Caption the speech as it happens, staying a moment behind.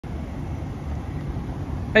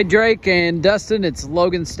Hey Drake and Dustin, it's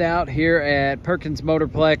Logan Stout here at Perkins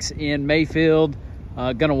Motorplex in Mayfield.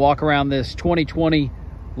 Gonna walk around this 2020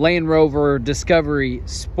 Land Rover Discovery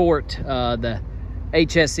Sport, the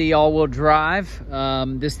HSE all-wheel drive.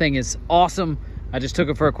 This thing is awesome. I just took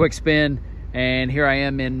it for a quick spin, and here I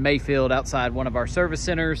am in Mayfield outside one of our service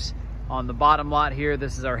centers. On the bottom lot here,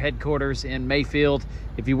 this is our headquarters in Mayfield.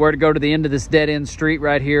 If you were to go to the end of this dead-end street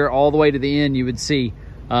right here, all the way to the end, you would see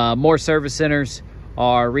more service centers,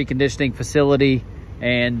 our reconditioning facility,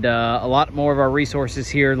 and a lot more of our resources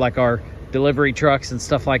here, like our delivery trucks and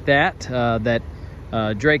stuff like that, that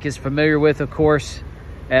Drake is familiar with, of course.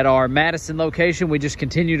 At our Madison location, we just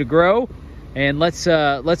continue to grow, and let's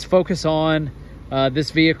focus on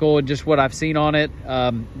this vehicle and just what I've seen on it.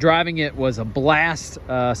 Driving it was a blast,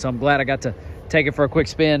 so I'm glad I got to take it for a quick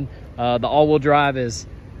spin. The all-wheel drive is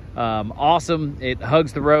awesome. It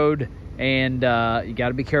hugs the road, and you got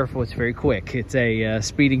to be careful. It's very quick. It's a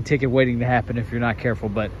speeding ticket waiting to happen if you're not careful,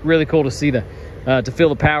 but really cool to see to feel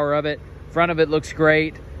the power of it. Front of it looks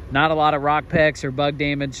great. Not a lot of rock pecks or bug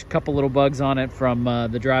damage. A couple little bugs on it from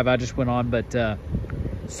the drive I just went on, but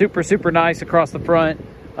super nice across the front.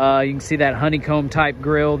 You can see that honeycomb type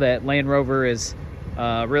grille that Land Rover is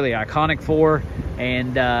really iconic for,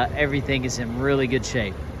 and everything is in really good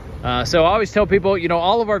shape. So I always tell people, you know,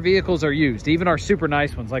 all of our vehicles are used. Even our super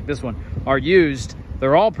nice ones like this one are used.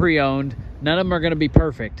 They're all pre-owned. None of them are going to be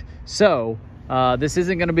perfect. So this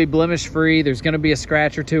isn't going to be blemish free. There's going to be a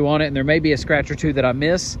scratch or two on it, and there may be a scratch or two that I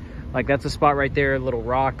miss. Like that's a spot right there, a little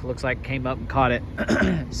rock, looks like came up and caught it.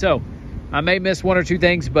 So I may miss one or two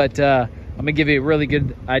things, but I'm gonna give you a really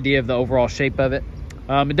good idea of the overall shape of it.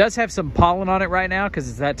 It does have some pollen on it right now because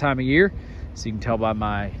it's that time of year, so you can tell by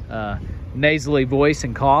my nasally voice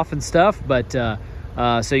and cough and stuff. But so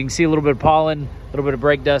you can see a little bit of pollen, a little bit of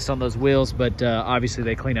brake dust on those wheels, but obviously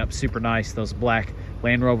they clean up super nice, those black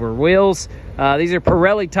Land Rover wheels. These are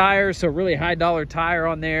Pirelli tires, so really high dollar tire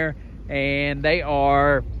on there, and they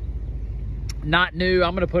are not new.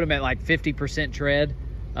 I'm gonna put them at like 50% tread,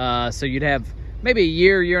 so you'd have maybe a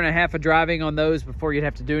year and a half of driving on those before you'd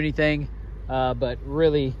have to do anything, but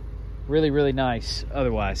really nice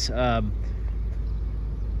otherwise.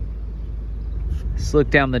 Let's look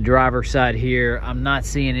down the driver's side here. I'm not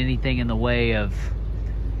seeing anything in the way of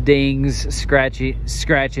dings,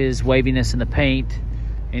 scratches, waviness in the paint,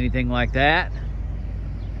 anything like that.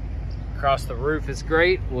 Across the roof is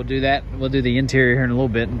great. We'll do that. We'll do the interior here in a little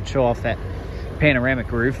bit and show off that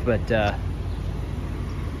panoramic roof, but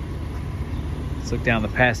let's look down the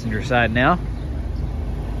passenger side now.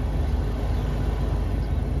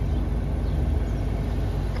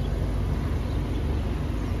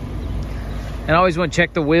 And I always want to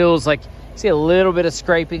check the wheels. Like, see a little bit of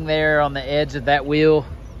scraping there on the edge of that wheel.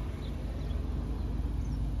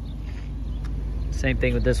 Same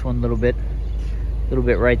thing with this one, a little bit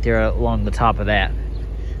right there along the top of that.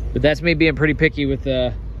 But that's me being pretty picky with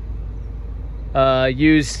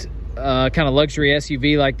used kind of luxury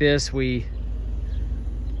SUV like this.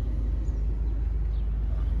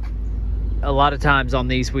 A lot of times on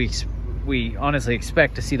these, we honestly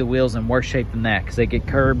expect to see the wheels in worse shape than that because they get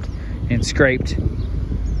curbed and scraped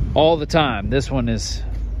all the time. This one is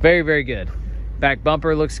very good. Back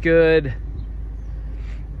bumper looks good.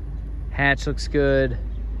 Hatch looks good.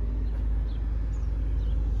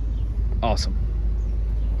 Awesome.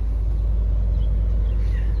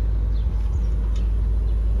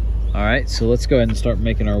 All right, so let's go ahead and start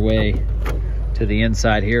making our way to the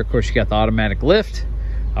inside here. Of course, you got the automatic lift,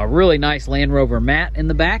 a really nice Land Rover matte in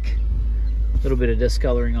the back. A little bit of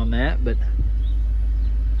discoloring on that, but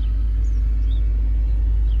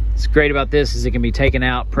what's great about this is it can be taken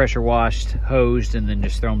out, pressure washed, hosed, and then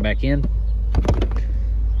just thrown back in.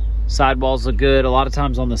 Sidewalls look good. A lot of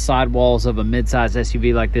times on the sidewalls of a mid-size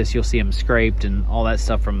SUV like this, you'll see them scraped and all that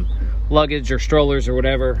stuff from luggage or strollers or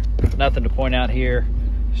whatever. Nothing to point out here.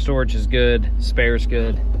 Storage is good, spare's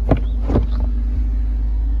good.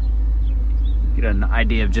 Get an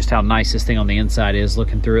idea of just how nice this thing on the inside is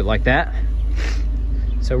looking through it like that.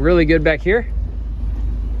 So really good back here.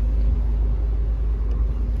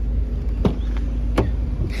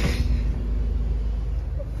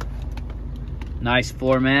 Nice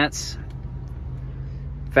floor mats,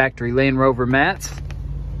 factory Land Rover mats.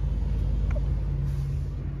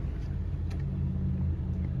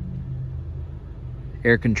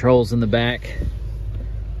 Air controls in the back.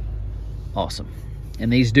 Awesome.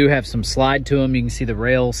 And these do have some slide to them. You can see the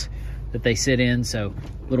rails that they sit in, so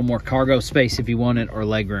a little more cargo space if you want it, or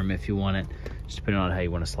legroom if you want it, just depending on how you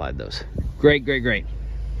want to slide those. Great.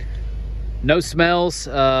 No smells.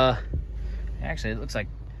 Actually, it looks like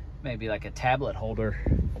maybe like a tablet holder.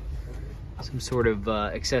 some sort of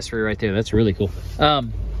accessory right there. That's really cool.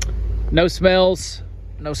 No smells,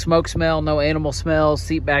 no smoke smell, no animal smells.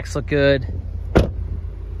 Seat backs look good.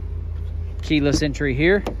 Keyless entry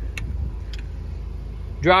here.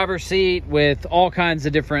 Driver's seat with all kinds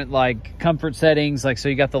of different like comfort settings. Like, so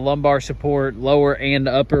you got the lumbar support, lower and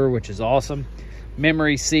upper, which is awesome.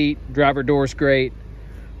 Memory seat, driver door's great.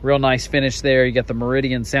 Real nice finish there. You got the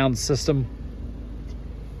Meridian sound system.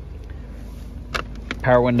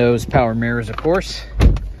 Power windows, power mirrors, of course.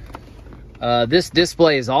 This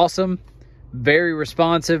display is awesome. Very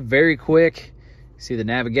responsive, very quick. See the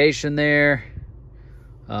navigation there.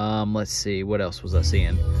 Let's see, what else was I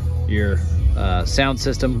seeing? Your sound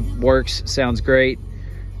system works, sounds great.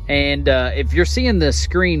 And if you're seeing the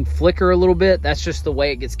screen flicker a little bit, that's just the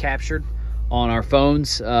way it gets captured on our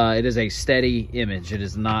phones. It is a steady image. It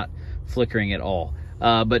is not flickering at all.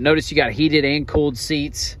 But notice you got heated and cooled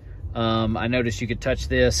seats. I noticed you could touch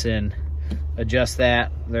this and adjust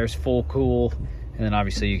that. There's full cool, and then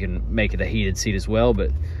obviously you can make it a heated seat as well.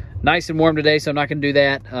 But nice and warm today, so I'm not gonna do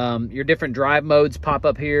that. Your different drive modes pop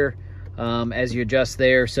up here as you adjust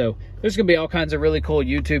there. So there's gonna be all kinds of really cool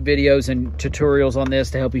YouTube videos and tutorials on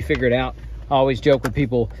this to help you figure it out. I always joke with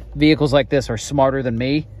people, vehicles like this are smarter than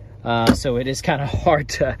me. So it is kind of hard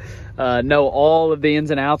to know all of the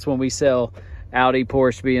ins and outs when we sell Audi,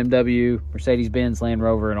 Porsche, BMW, Mercedes-Benz, Land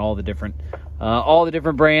Rover, and all the different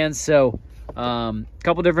brands. So a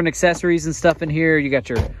couple different accessories and stuff in here. You got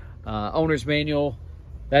your owner's manual.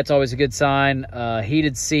 That's always a good sign.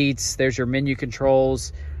 Heated seats. There's your menu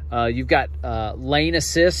controls. You've got lane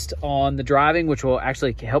assist on the driving, which will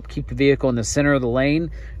actually help keep the vehicle in the center of the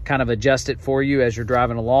lane, kind of adjust it for you as you're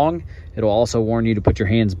driving along. It'll also warn you to put your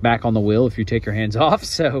hands back on the wheel if you take your hands off.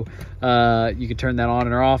 So you can turn that on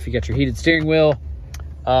and off. You got your heated steering wheel.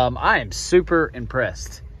 I am super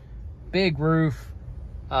impressed. Big roof.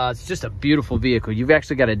 It's just a beautiful vehicle. You've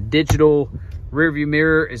actually got a digital rear view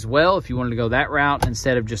mirror as well if you wanted to go that route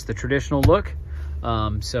instead of just the traditional look.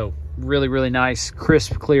 So really, really nice,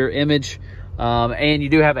 crisp, clear image. And you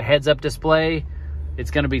do have a heads-up display. It's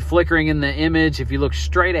going to be flickering in the image. If you look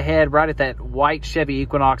straight ahead, right at that white Chevy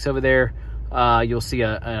Equinox over there, you'll see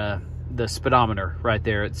the speedometer right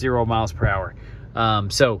there at 0 miles per hour.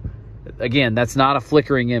 So again, that's not a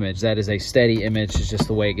flickering image. That is a steady image. It's just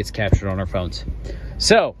the way it gets captured on our phones.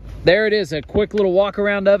 So there it is, a quick little walk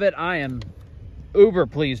around of it. I am uber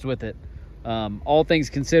pleased with it. All things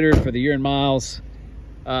considered, for the year and miles,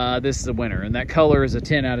 this is a winner. And that color is a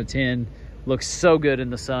 10 out of 10. Looks so good in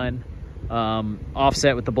the sun.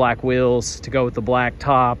 Offset with the black wheels to go with the black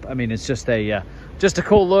top. I mean, it's just a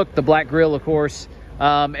cool look. The black grille, of course.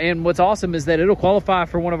 And what's awesome is that it'll qualify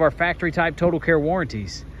for one of our factory type total care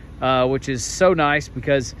warranties, which is so nice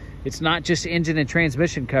because it's not just engine and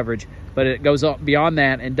transmission coverage, but it goes beyond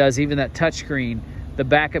that and does even that touchscreen, the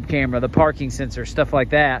backup camera, the parking sensor, stuff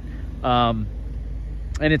like that. And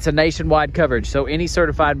it's a nationwide coverage. So any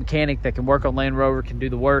certified mechanic that can work on Land Rover can do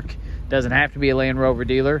the work. Doesn't have to be a Land Rover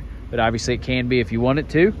dealer, but obviously it can be if you want it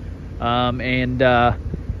to.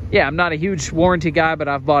 Yeah, I'm not a huge warranty guy, but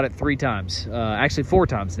I've bought it 3 times, actually 4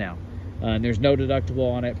 times now. And there's no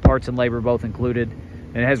deductible on it, parts and labor both included.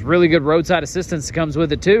 And it has really good roadside assistance that comes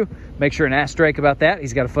with it too. Make sure and ask Drake about that.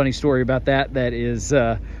 He's got a funny story about that. That is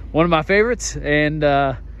one of my favorites. And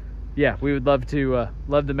yeah, we would love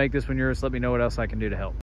to make this one yours. Let me know what else I can do to help.